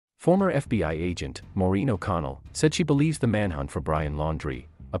Former FBI Agent Maureen O'Connell said she believes the manhunt for Brian Laundrie,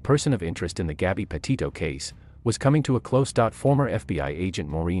 a person of interest in the Gabby Petito case, was coming to a close. Former FBI Agent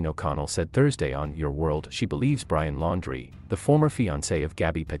Maureen O'Connell said Thursday on Your World she believes Brian Laundrie, the former fiance of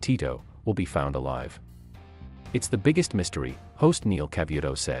Gabby Petito, will be found alive. "It's the biggest mystery," host Neil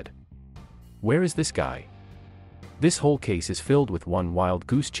Cavuto said. "Where is this guy? This whole case is filled with one wild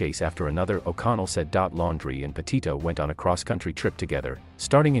goose chase after another," O'Connell said. Laundrie and Petito went on a cross-country trip together,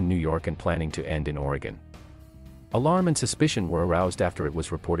 starting in New York and planning to end in Oregon. Alarm and suspicion were aroused after it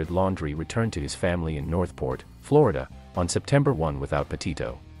was reported Laundrie returned to his family in Northport, Florida, on September 1 without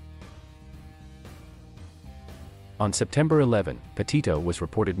Petito. On September 11, Petito was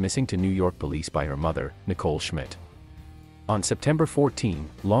reported missing to New York police by her mother, Nicole Schmidt. On September 14,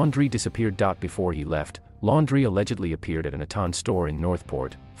 Laundrie disappeared. Before he left, Laundrie allegedly appeared at an Eton store in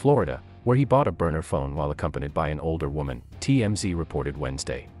Northport, Florida, where he bought a burner phone while accompanied by an older woman, TMZ reported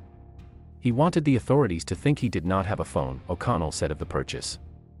Wednesday. He wanted the authorities to think he did not have a phone, O'Connell said of the purchase.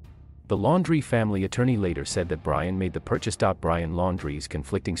 The Laundrie family attorney later said that Brian made the purchase. Brian Laundrie's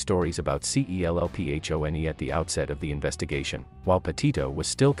conflicting stories about CELLPHONE at the outset of the investigation. While Petito was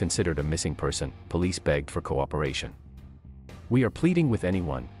still considered a missing person, police begged for cooperation. "We are pleading with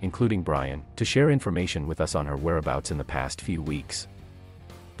anyone, including Brian, to share information with us on her whereabouts in the past few weeks.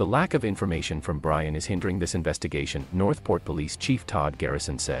 The lack of information from Brian is hindering this investigation," Northport Police Chief Todd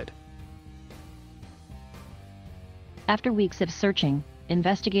Garrison said. After weeks of searching,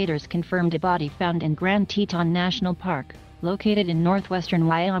 investigators confirmed a body found in Grand Teton National Park, located in northwestern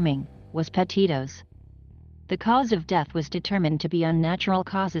Wyoming, was Petito's. The cause of death was determined to be unnatural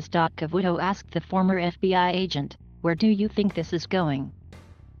causes. Cavuto asked the former FBI agent, "Where do you think this is going?"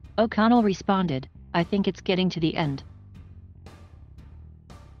 O'Connell responded, "I think it's getting to the end.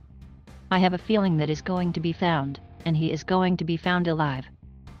 I have a feeling that is going to be found, and he is going to be found alive.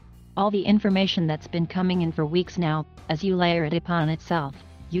 All the information that's been coming in for weeks now, as you layer it upon itself,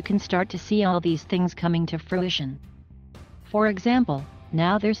 you can start to see all these things coming to fruition. For example,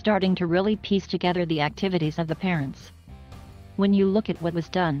 now they're starting to really piece together the activities of the parents. When you look at what was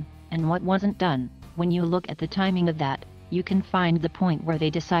done, and what wasn't done, when you look at the timing of that, you can find the point where they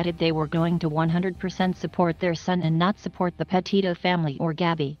decided they were going to 100% support their son and not support the Petito family or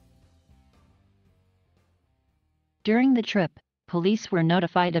Gabby." During the trip, police were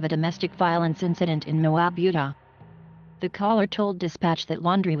notified of a domestic violence incident in Moab, Utah. The caller told dispatch that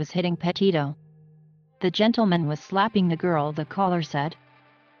Laundrie was hitting Petito. "The gentleman was slapping the girl," the caller said.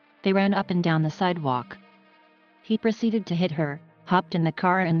 "They ran up and down the sidewalk. He proceeded to hit her, hopped in the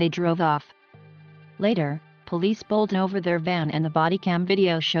car and they drove off." Later, police pulled over their van and the body cam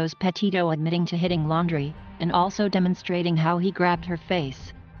video shows Petito admitting to hitting Laundrie, and also demonstrating how he grabbed her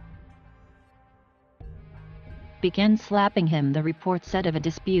face. "Began slapping him," the report said of a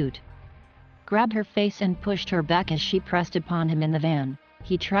dispute. "Grabbed her face and pushed her back as she pressed upon him in the van.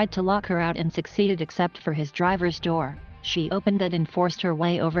 He tried to lock her out and succeeded except for his driver's door. She opened it and forced her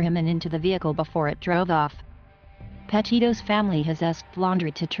way over him and into the vehicle before it drove off." Petito's family has asked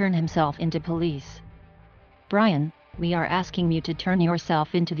Laundrie to turn himself into police. "Brian, we are asking you to turn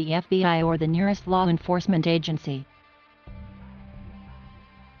yourself into the FBI or the nearest law enforcement agency."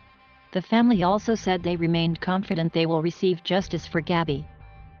 The family also said they remained confident they will receive justice for Gabby.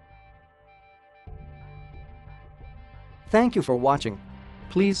 Thank you for watching.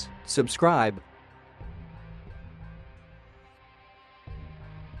 Please subscribe